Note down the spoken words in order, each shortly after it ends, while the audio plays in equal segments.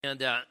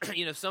And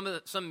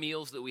some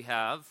meals that we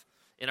have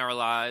in our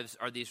lives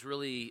are these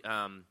really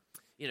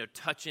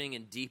touching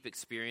and deep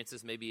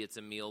experiences. Maybe it's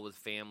a meal with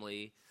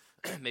family,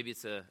 maybe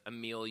it's a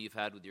meal you've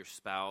had with your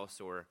spouse,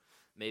 or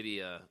maybe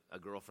a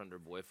girlfriend or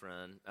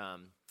boyfriend.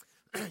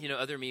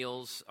 Other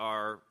meals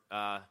are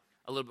a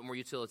little bit more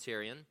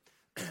utilitarian.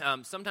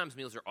 Sometimes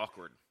meals are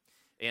awkward,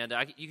 and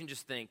you can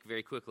just think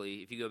very quickly.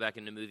 If you go back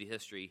into movie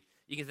history,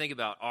 you can think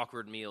about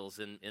awkward meals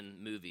in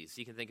movies.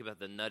 You can think about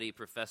the Nutty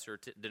Professor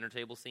dinner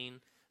table scene.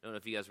 I don't know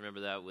if you guys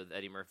remember that with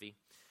Eddie Murphy.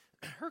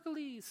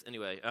 Hercules.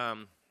 Anyway,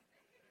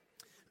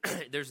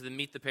 there's the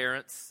Meet the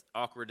Parents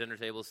awkward dinner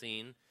table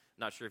scene.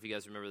 Not sure if you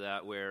guys remember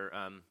that, where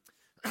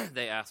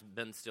they ask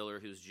Ben Stiller,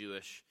 who's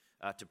Jewish,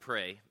 to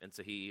pray, and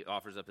so he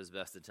offers up his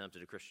best attempt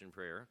at a Christian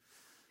prayer.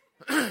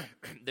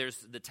 There's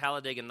the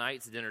Talladega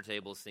Nights dinner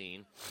table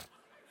scene.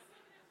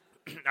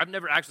 I've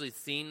never actually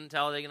seen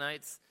Talladega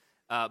Nights,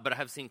 but I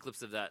have seen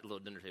clips of that little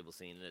dinner table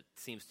scene, and it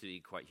seems to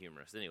be quite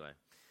humorous. Anyway,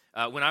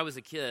 when I was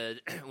a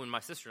kid, when my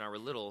sister and I were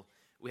little,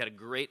 we had a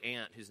great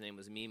aunt whose name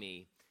was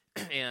Mimi,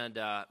 and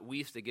we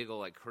used to giggle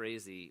like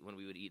crazy when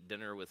we would eat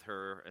dinner with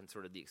her and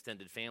sort of the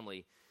extended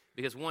family,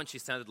 because one, she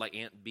sounded like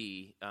Aunt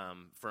B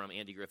from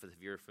Andy Griffith,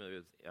 if you're familiar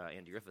with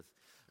Andy Griffith,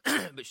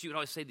 but she would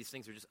always say these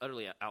things are just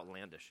utterly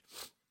outlandish.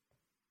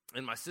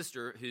 And my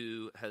sister,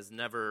 who has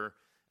never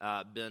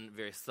been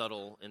very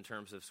subtle in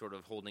terms of sort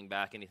of holding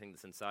back anything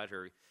that's inside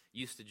her,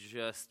 used to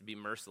just be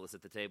merciless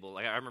at the table.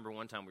 Like, I remember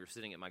one time we were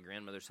sitting at my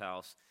grandmother's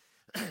house,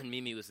 and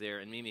Mimi was there,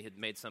 and Mimi had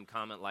made some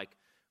comment like,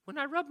 "When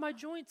I rub my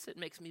joints, it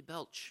makes me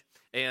belch."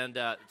 And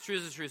true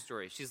is a true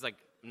story. She's like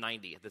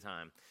 90 at the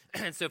time.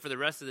 And so for the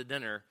rest of the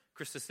dinner,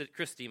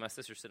 Christy, my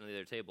sister, sitting at the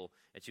other table,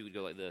 and she would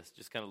go like this,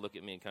 just kind of look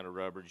at me and kind of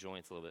rub her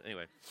joints a little bit.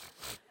 Anyway.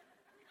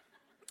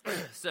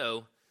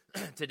 So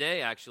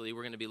today, actually,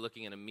 we're going to be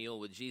looking at a meal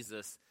with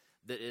Jesus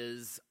that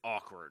is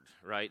awkward,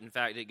 right? In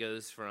fact, it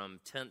goes from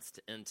tense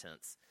to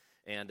intense.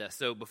 And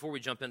so before we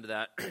jump into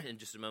that in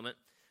just a moment,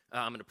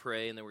 I'm going to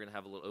pray, and then we're going to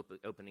have a little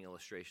opening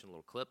illustration, a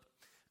little clip.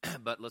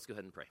 But let's go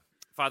ahead and pray.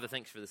 Father,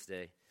 thanks for this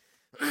day.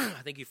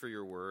 I thank you for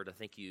your word. I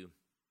thank you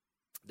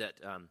that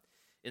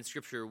in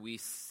Scripture we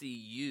see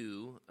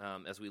you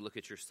as we look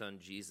at your son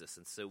Jesus.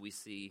 And so we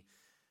see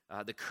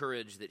the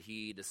courage that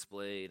he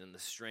displayed and the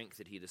strength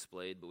that he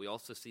displayed, but we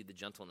also see the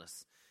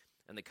gentleness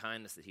and the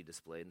kindness that he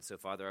displayed. And so,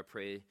 Father, I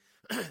pray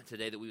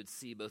today that we would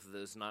see both of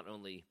those not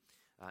only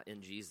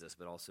in Jesus,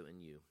 but also in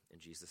you. In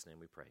Jesus' name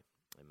we pray.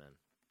 Amen.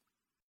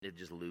 It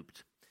just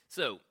looped.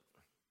 So,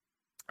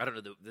 I don't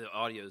know, the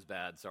audio is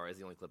bad. Sorry, it's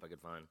the only clip I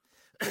could find.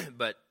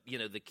 But,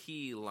 the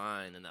key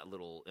line in that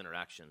little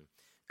interaction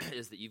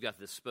is that you've got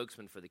this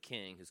spokesman for the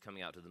king who's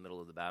coming out to the middle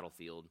of the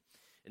battlefield,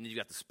 and then you've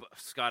got the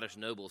Scottish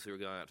nobles who are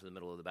going out to the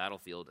middle of the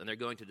battlefield, and they're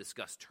going to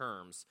discuss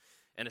terms.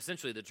 And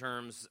essentially the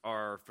terms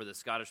are for the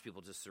Scottish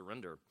people to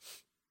surrender.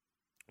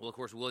 Well, of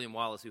course, William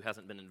Wallace, who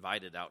hasn't been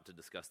invited out to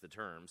discuss the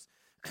terms,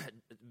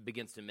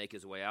 begins to make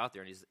his way out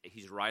there, and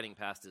he's riding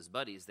past his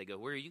buddies. They go,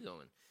 "Where are you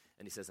going?"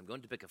 And he says, "I'm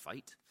going to pick a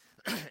fight."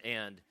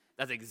 And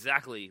that's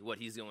exactly what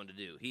he's going to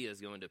do. He is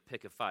going to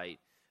pick a fight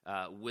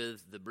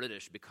with the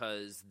British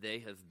because they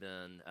have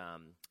been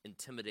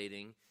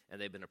intimidating and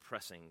they've been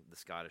oppressing the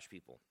Scottish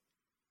people.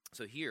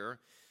 So here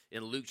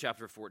in Luke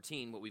chapter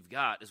 14, what we've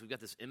got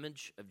this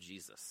image of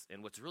Jesus.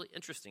 And what's really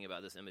interesting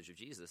about this image of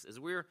Jesus is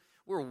we're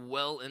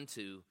well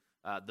into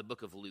the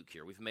book of Luke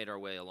here. We've made our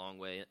way a long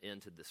way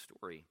into this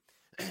story.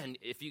 And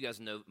if you guys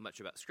know much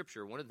about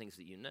Scripture, one of the things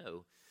that you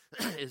know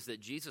is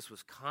that Jesus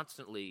was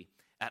constantly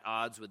at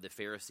odds with the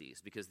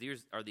Pharisees, because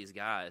these are these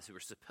guys who are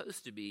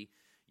supposed to be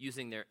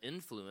using their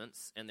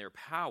influence and their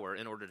power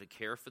in order to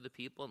care for the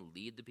people and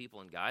lead the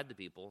people and guide the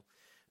people.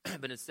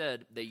 But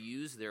instead, they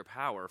use their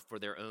power for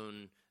their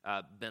own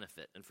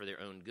benefit and for their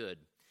own good.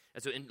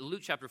 And so in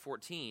Luke chapter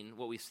 14,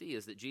 what we see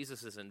is that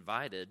Jesus is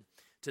invited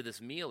to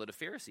this meal at a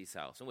Pharisee's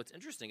house. And what's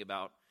interesting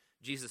about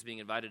Jesus being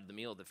invited to the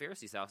meal at the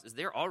Pharisee's house is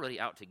they're already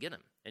out to get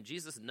him. And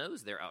Jesus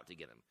knows they're out to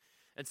get him.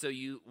 And so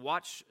you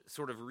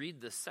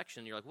read this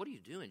section, and you're like, what are you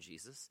doing,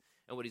 Jesus?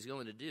 And what he's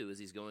going to do is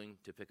he's going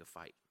to pick a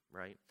fight,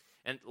 right?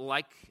 And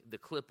like the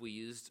clip we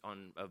used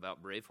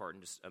about Braveheart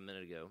just a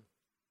minute ago,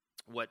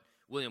 what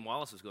William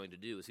Wallace was going to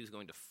do is he was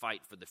going to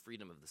fight for the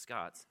freedom of the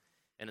Scots.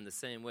 And in the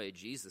same way,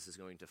 Jesus is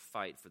going to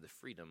fight for the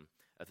freedom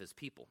of his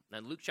people. Now,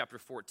 in Luke chapter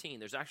 14,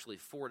 there's actually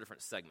 4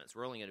 different segments.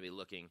 We're only going to be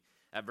looking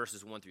at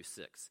verses 1 through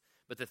 6.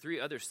 But the 3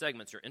 other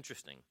segments are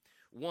interesting.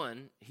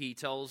 1, he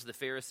tells the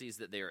Pharisees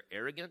that they are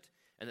arrogant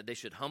and that they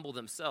should humble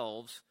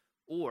themselves,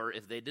 or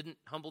if they didn't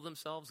humble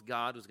themselves,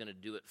 God was going to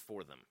do it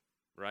for them,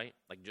 right?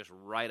 Like just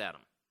right at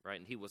them, right?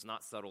 And he was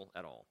not subtle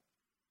at all.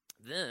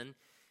 Then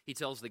he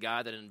tells the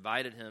guy that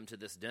invited him to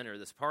this dinner,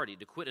 this party,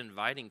 to quit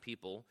inviting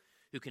people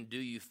who can do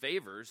you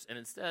favors and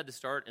instead to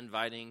start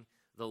inviting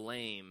the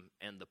lame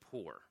and the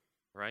poor,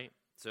 right?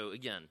 So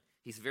again,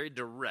 he's very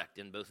direct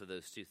in both of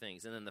those 2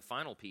 things. And then the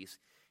final piece,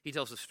 he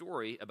tells a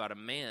story about a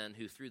man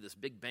who threw this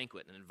big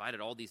banquet and invited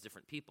all these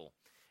different people.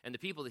 And the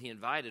people that he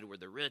invited were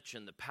the rich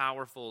and the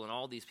powerful and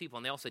all these people.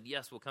 And they all said,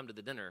 yes, we'll come to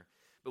the dinner.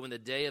 But when the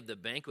day of the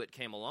banquet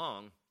came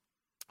along,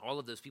 all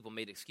of those people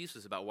made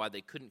excuses about why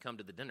they couldn't come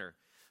to the dinner.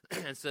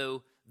 And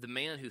so the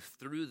man who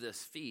threw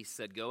this feast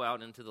said, go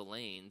out into the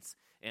lanes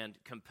and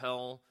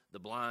compel the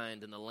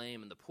blind and the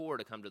lame and the poor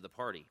to come to the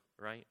party,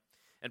 right?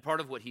 And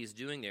part of what he's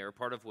doing there,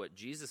 part of what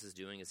Jesus is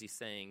doing is he's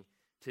saying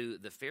to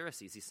the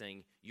Pharisees, he's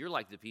saying, you're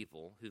like the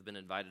people who've been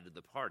invited to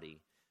the party,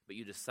 but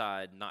you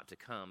decide not to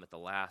come at the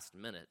last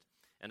minute.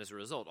 And as a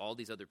result, all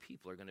these other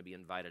people are going to be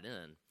invited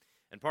in.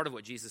 And part of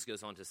what Jesus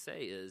goes on to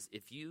say is,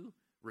 if you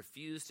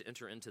refuse to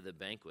enter into the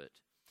banquet,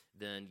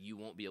 then you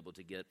won't be able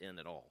to get in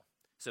at all.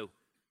 So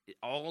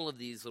all of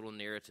these little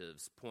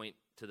narratives point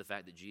to the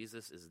fact that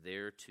Jesus is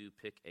there to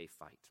pick a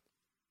fight.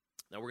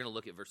 Now we're going to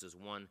look at verses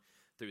 1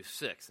 through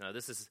 6. Now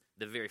this is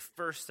the very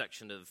first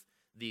section of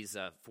these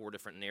 4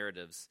 different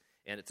narratives,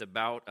 and it's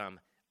about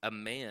a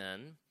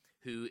man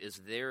who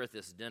is there at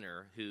this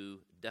dinner who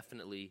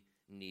definitely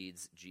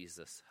needs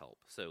Jesus' help.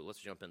 So let's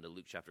jump into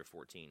Luke chapter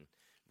 14,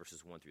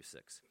 verses 1 through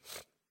 6.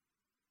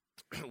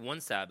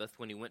 One Sabbath,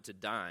 when he went to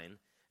dine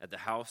at the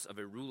house of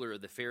a ruler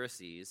of the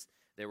Pharisees,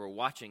 they were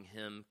watching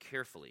him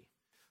carefully.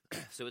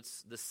 So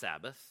it's the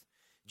Sabbath.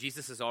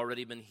 Jesus has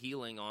already been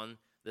healing on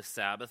the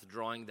Sabbath,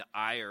 drawing the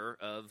ire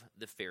of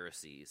the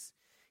Pharisees.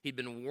 He'd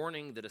been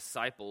warning the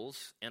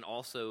disciples and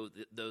also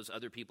those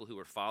other people who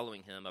were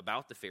following him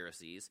about the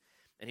Pharisees,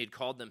 and he'd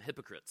called them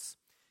hypocrites.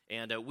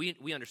 And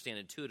we understand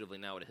intuitively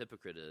now what a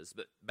hypocrite is,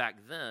 but back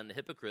then, a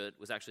hypocrite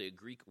was actually a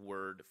Greek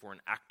word for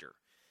an actor.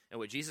 And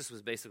what Jesus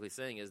was basically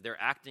saying is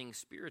they're acting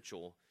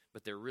spiritual,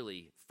 but they're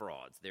really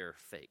frauds. They're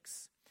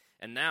fakes.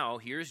 And now,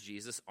 here's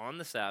Jesus on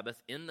the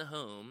Sabbath in the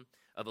home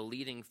of a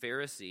leading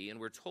Pharisee, and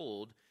we're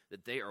told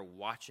that they are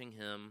watching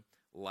him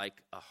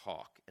like a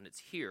hawk. And it's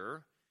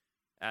here,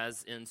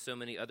 as in so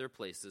many other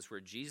places,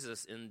 where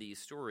Jesus in these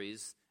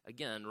stories,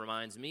 again,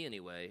 reminds me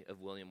anyway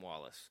of William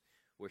Wallace,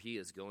 where he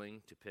is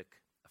going to pick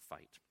a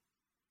fight.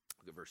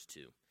 Look at verse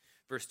 2.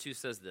 Verse 2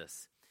 says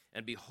this,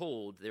 and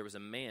behold, there was a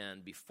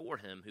man before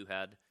him who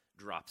had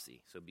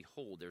dropsy. So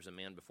behold, there's a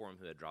man before him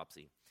who had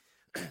dropsy.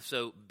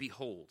 So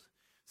behold,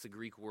 it's a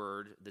Greek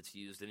word that's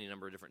used any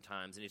number of different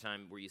times.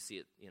 Anytime where you see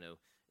it, it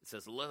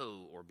says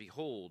lo or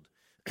behold.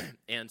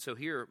 And so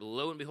here,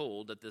 lo and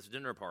behold, at this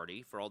dinner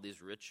party for all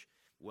these rich,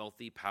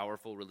 wealthy,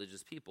 powerful,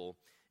 religious people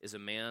is a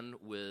man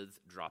with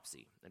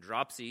dropsy. And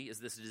dropsy is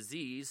this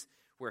disease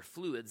where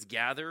fluids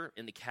gather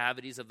in the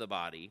cavities of the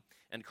body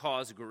and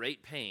cause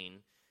great pain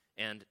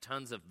and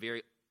tons of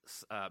very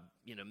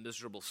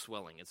miserable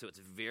swelling. And so it's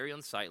very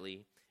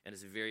unsightly and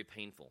it's very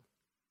painful.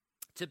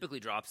 Typically,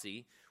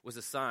 dropsy was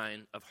a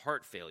sign of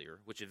heart failure,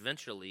 which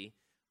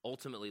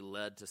ultimately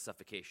led to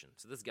suffocation.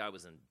 So this guy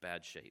was in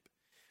bad shape.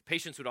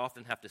 Patients would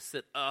often have to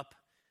sit up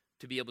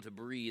to be able to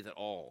breathe at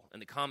all. And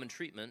the common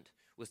treatment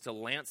was to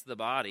lance the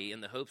body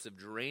in the hopes of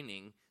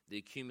draining the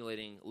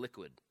accumulating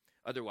liquid.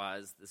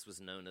 Otherwise, this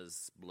was known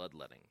as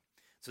bloodletting.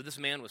 So this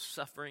man was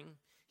suffering,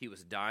 he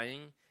was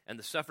dying, and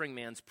the suffering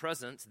man's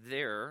presence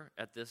there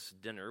at this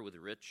dinner with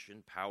rich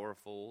and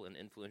powerful and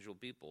influential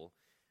people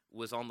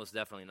was almost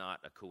definitely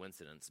not a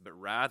coincidence, but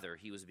rather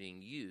he was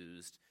being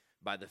used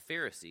by the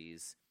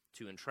Pharisees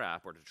to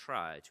entrap or to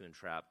try to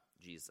entrap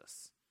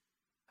Jesus.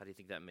 How do you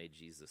think that made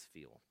Jesus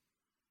feel?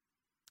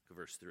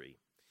 Verse 3.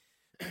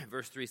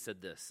 Verse 3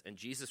 said this, and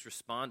Jesus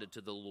responded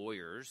to the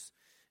lawyers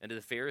and to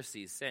the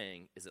Pharisees,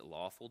 saying, is it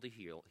lawful to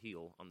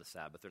heal on the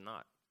Sabbath or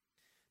not?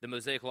 The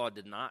Mosaic law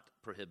did not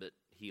prohibit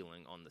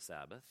healing on the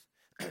Sabbath,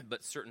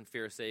 but certain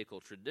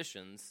Pharisaical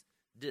traditions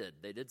did.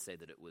 They did say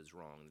that it was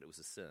wrong, that it was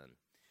a sin.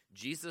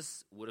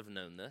 Jesus would have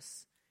known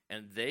this,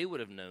 and they would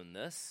have known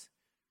this,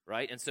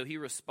 right? And so he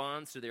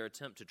responds to their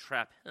attempt to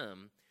trap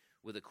him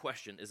with a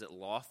question, is it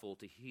lawful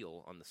to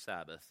heal on the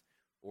Sabbath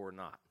or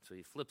not? So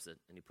he flips it,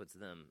 and he puts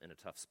them in a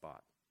tough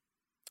spot.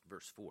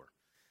 Verse 4.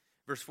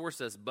 Verse 4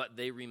 says, but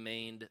they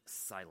remained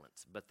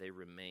silent. But they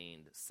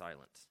remained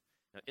silent.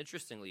 Now,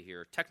 interestingly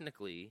here,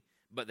 technically,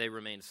 but they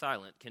remained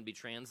silent can be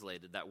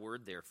translated, that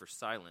word there for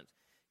silent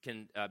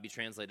can be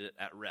translated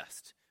at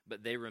rest.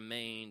 But they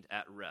remained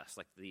at rest,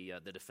 like the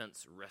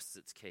defense rests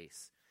its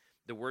case.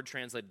 The word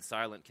translated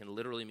silent can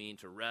literally mean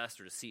to rest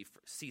or to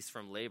cease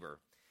from labor.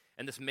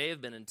 And this may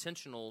have been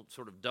intentional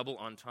sort of double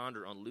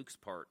entendre on Luke's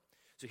part.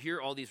 So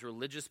here all these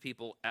religious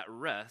people at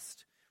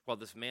rest while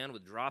this man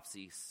with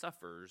dropsy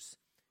suffers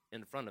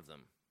in front of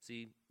them.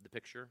 See the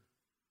picture?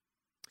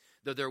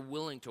 Though they're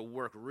willing to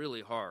work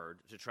really hard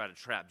to try to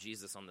trap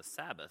Jesus on the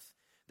Sabbath,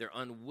 they're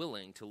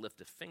unwilling to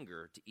lift a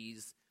finger to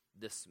ease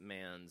this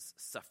man's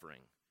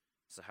suffering.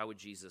 So how would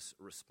Jesus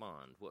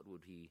respond? What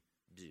would he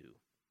do?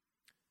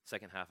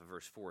 Second half of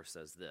verse 4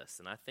 says this,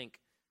 and I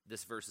think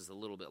this verse is a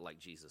little bit like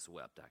Jesus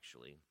wept,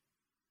 actually.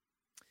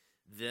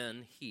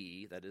 Then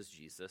he, that is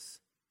Jesus,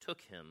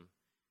 took him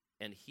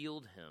and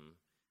healed him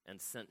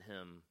and sent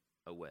him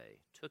away.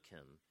 Took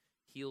him,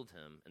 healed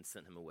him, and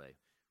sent him away.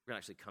 We're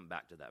going to actually come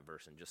back to that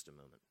verse in just a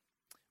moment.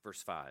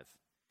 Verse 5,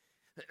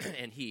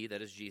 and he,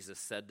 that is Jesus,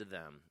 said to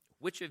them,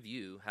 which of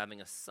you,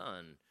 having a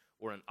son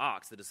or an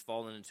ox that has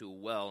fallen into a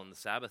well on the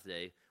Sabbath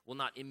day, will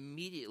not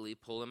immediately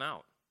pull him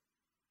out?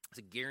 It's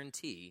a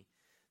guarantee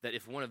that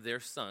if one of their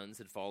sons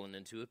had fallen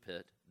into a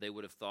pit, they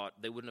wouldn't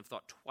have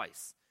thought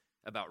twice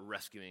about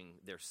rescuing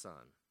their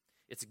son.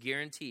 It's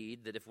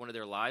guaranteed that if one of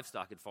their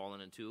livestock had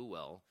fallen into a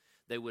well,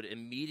 they would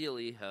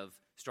immediately have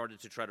started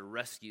to try to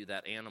rescue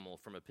that animal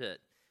from a pit.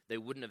 They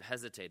wouldn't have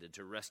hesitated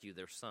to rescue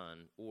their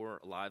son or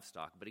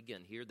livestock. But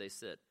again, here they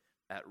sit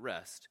at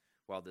rest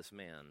while this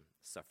man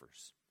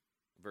suffers.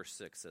 Verse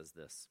 6 says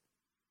this,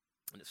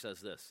 and it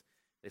says this.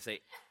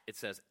 It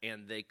says,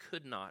 and they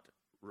could not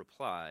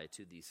reply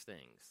to these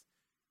things.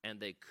 And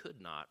they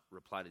could not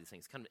reply to these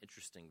things. Kind of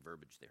interesting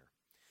verbiage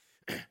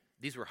there.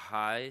 These were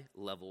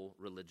high-level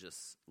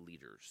religious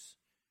leaders,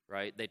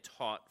 right? They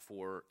taught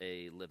for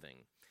a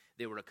living.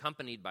 They were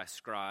accompanied by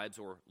scribes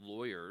or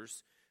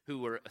lawyers who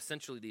were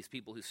essentially these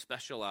people who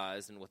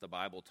specialized in what the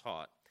Bible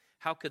taught.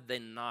 How could they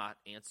not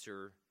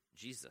answer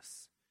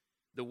Jesus?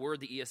 The word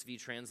the ESV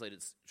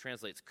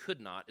translates could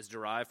not is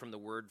derived from the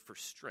word for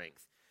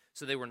strength.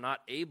 So they were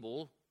not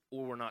able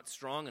or were not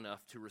strong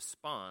enough to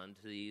respond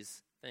to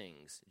these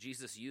things.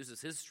 Jesus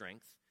uses his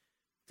strength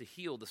to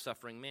heal the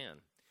suffering man.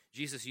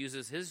 Jesus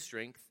uses his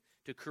strength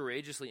to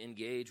courageously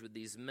engage with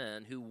these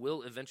men who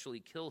will eventually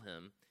kill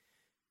him.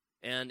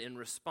 And in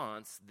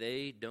response,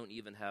 they don't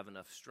even have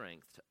enough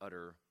strength to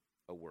utter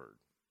a word.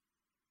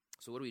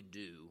 So what do we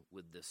do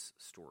with this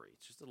story?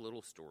 It's just a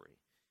little story.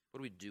 What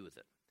do we do with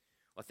it?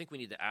 Well, I think we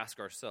need to ask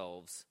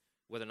ourselves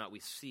whether or not we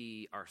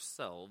see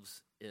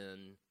ourselves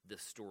in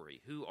this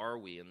story. Who are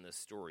we in this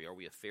story? Are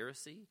we a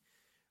Pharisee?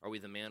 Are we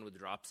the man with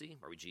dropsy?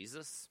 Are we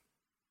Jesus?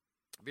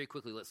 Very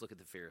quickly, let's look at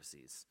the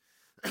Pharisees.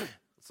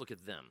 Let's look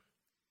at them.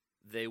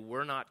 They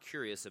were not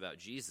curious about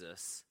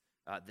Jesus.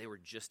 They were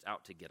just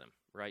out to get him,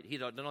 right?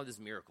 He'd done all these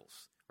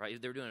miracles,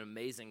 right? They were doing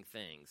amazing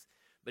things,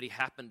 but he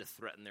happened to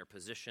threaten their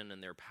position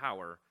and their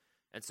power.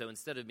 And so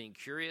instead of being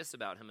curious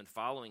about him and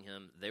following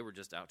him, they were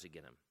just out to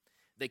get him.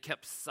 They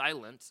kept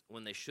silent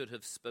when they should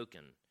have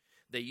spoken.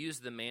 They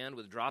used the man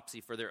with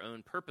dropsy for their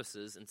own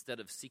purposes instead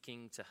of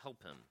seeking to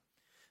help him.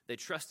 They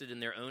trusted in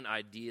their own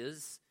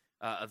ideas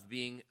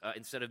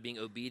instead of being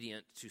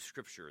obedient to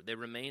Scripture. They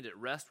remained at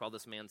rest while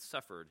this man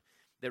suffered.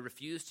 They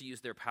refused to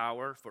use their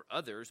power for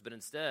others, but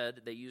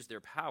instead they used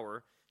their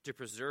power to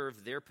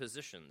preserve their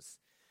positions.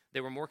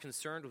 They were more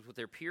concerned with what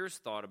their peers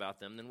thought about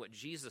them than what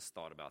Jesus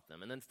thought about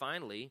them. And then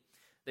finally,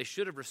 they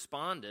should have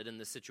responded in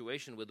this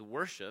situation with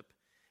worship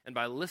and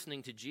by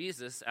listening to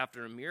Jesus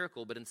after a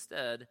miracle, but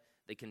instead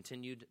they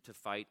continued to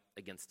fight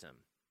against him.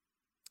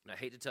 And I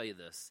hate to tell you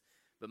this,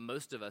 but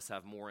most of us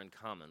have more in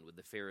common with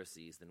the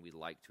Pharisees than we'd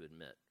like to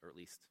admit, or at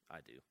least I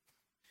do.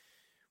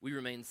 We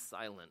remain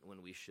silent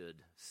when we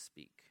should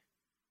speak.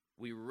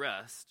 We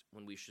rest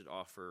when we should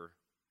offer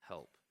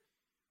help.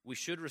 We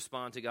should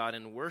respond to God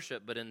in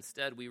worship, but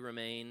instead we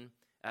remain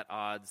at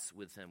odds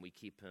with him. We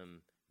keep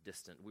him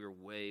distant. We are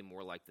way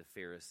more like the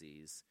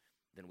Pharisees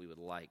than we would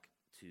like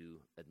to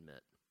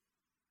admit.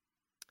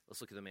 Let's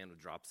look at the man with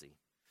dropsy.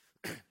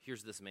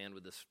 Here's this man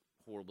with this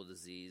horrible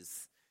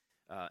disease,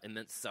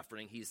 immense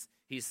suffering.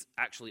 He's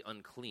actually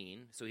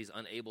unclean, so he's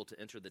unable to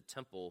enter the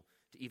temple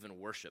to even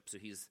worship. So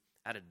he's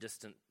at a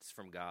distance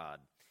from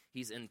God.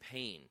 He's in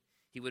pain.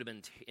 He would have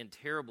been in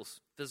terrible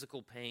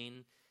physical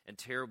pain and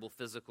terrible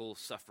physical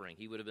suffering.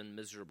 He would have been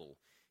miserable.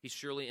 He's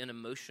surely in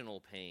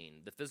emotional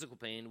pain. The physical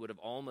pain would have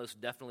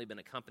almost definitely been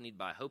accompanied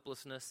by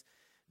hopelessness,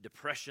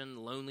 depression,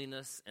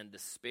 loneliness, and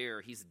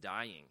despair. He's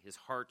dying. His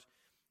heart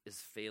is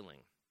failing.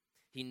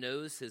 He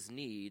knows his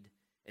need,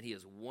 and he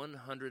is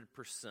 100%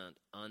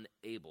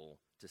 unable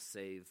to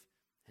save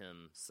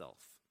himself.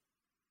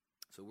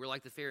 So we're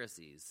like the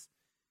Pharisees,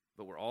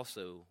 but we're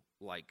also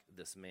like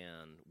this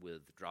man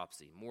with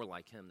dropsy, more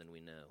like him than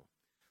we know.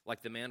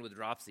 Like the man with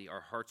dropsy,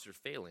 our hearts are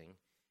failing,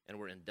 and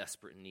we're in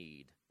desperate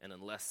need. And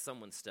unless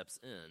someone steps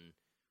in,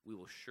 we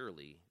will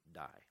surely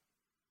die.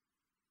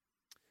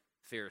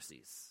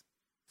 Pharisees,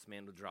 this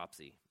man with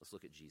dropsy. Let's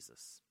look at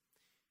Jesus.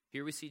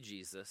 Here we see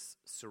Jesus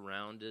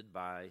surrounded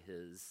by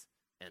his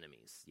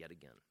enemies yet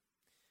again.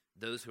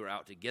 Those who are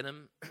out to get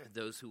him,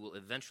 those who will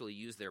eventually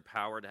use their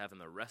power to have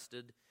him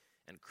arrested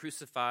and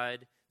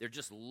crucified. They're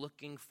just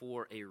looking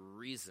for a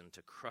reason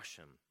to crush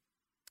him.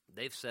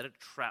 They've set a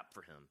trap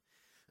for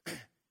him.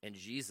 And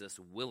Jesus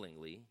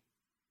willingly,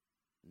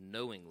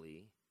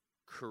 knowingly,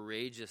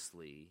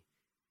 courageously,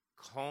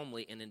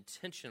 calmly, and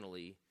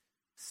intentionally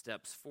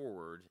steps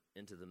forward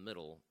into the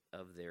middle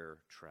of their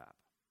trap.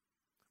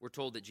 We're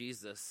told that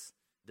Jesus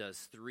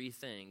does three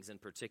things in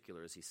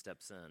particular as he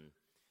steps in,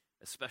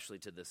 especially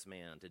to this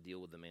man, to deal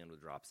with the man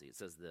with dropsy. It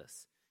says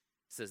this.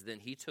 It says,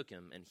 then he took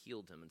him and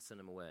healed him and sent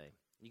him away.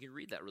 You can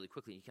read that really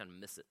quickly, and you kind of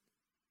miss it.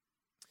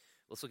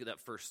 Let's look at that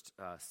first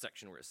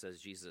section where it says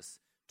Jesus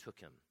took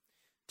him.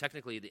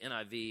 Technically, the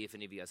NIV, if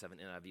any of you guys have an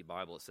NIV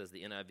Bible, it says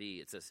the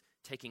NIV, it says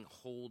taking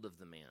hold of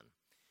the man.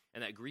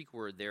 And that Greek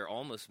word there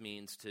almost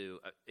means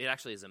it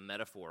actually is a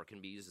metaphor,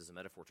 can be used as a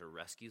metaphor to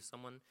rescue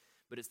someone,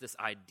 but it's this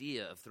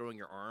idea of throwing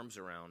your arms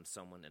around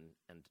someone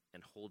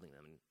and holding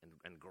them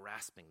and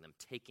grasping them,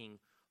 taking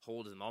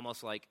hold of them,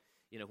 almost like,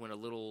 when a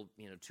little,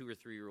 2 or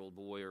 3 year old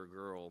boy or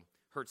girl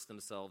hurts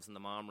themselves and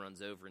the mom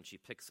runs over and she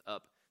picks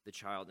up the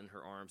child in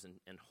her arms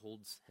and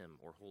holds him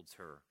or holds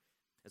her.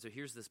 And so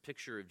here's this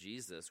picture of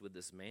Jesus with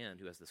this man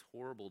who has this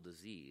horrible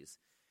disease.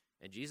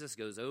 And Jesus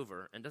goes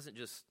over and doesn't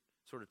just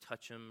sort of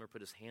touch him or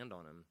put his hand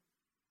on him,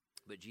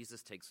 but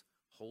Jesus takes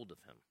hold of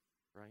him,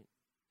 right?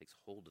 Takes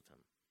hold of him.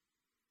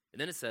 And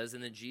then it says,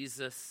 and then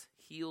Jesus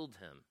healed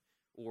him,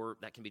 or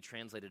that can be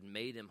translated,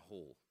 made him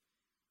whole.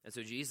 And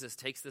so Jesus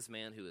takes this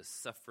man who is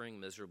suffering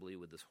miserably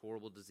with this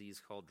horrible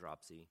disease called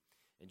dropsy,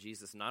 and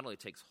Jesus not only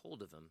takes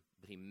hold of him,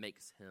 but he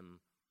makes him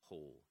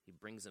whole. He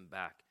brings him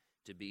back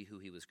to be who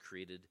he was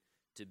created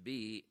to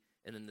be.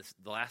 And then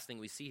the last thing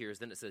we see here is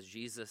then it says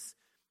Jesus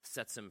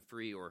sets him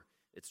free, or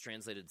it's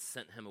translated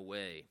sent him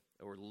away,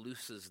 or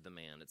looses the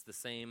man. It's the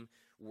same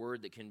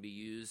word that can be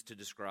used to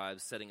describe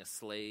setting a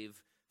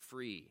slave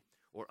free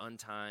or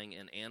untying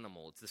an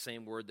animal. It's the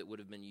same word that would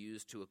have been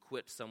used to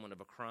acquit someone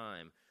of a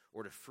crime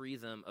or to free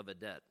them of a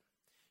debt.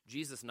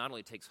 Jesus not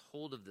only takes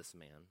hold of this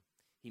man,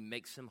 he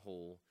makes him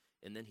whole,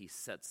 and then he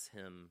sets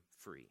him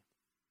free.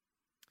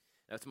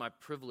 Now, it's my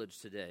privilege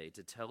today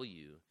to tell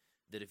you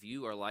that if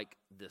you are like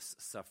this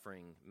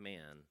suffering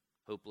man,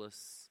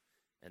 hopeless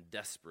and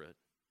desperate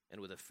and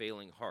with a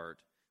failing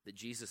heart, that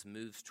Jesus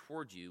moves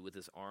toward you with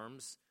his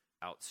arms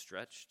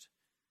outstretched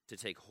to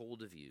take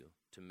hold of you,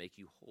 to make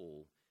you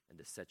whole, and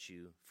to set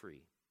you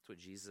free. That's what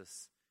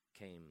Jesus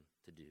came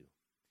to do.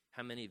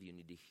 How many of you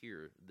need to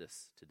hear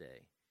this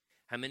today?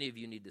 How many of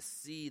you need to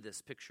see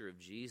this picture of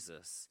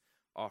Jesus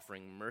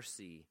offering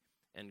mercy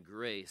and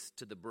grace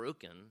to the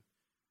broken,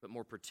 but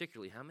more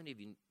particularly, how many of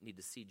you need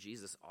to see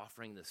Jesus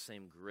offering the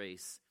same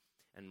grace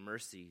and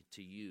mercy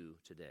to you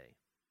today?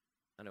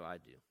 I know I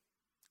do.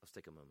 Let's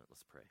take a moment.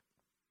 Let's pray.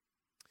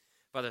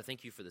 Father, I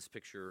thank you for this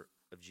picture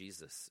of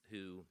Jesus,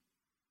 who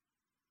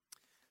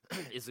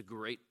is a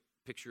great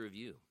picture of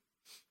you,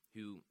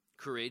 who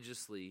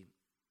courageously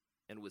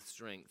and with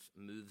strength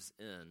moves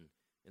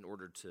in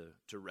order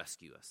to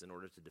rescue us, in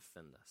order to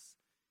defend us.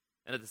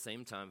 And at the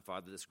same time,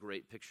 Father, this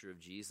great picture of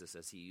Jesus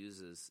as he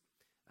uses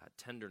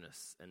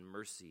tenderness and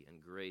mercy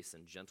and grace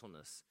and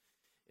gentleness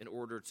in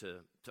order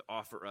to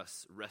offer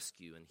us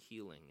rescue and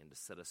healing and to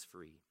set us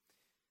free.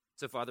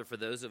 So, Father, for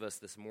those of us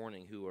this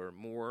morning who are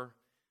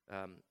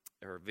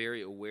are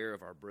very aware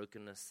of our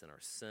brokenness and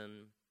our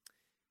sin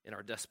and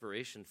our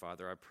desperation,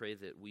 Father, I pray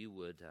that we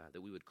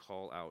would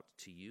call out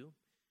to you,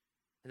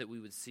 and that we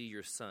would see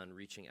your Son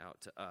reaching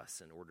out to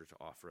us in order to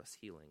offer us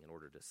healing, in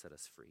order to set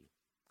us free.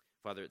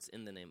 Father, it's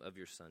in the name of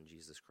your Son,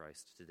 Jesus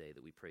Christ, today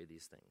that we pray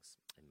these things.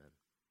 Amen.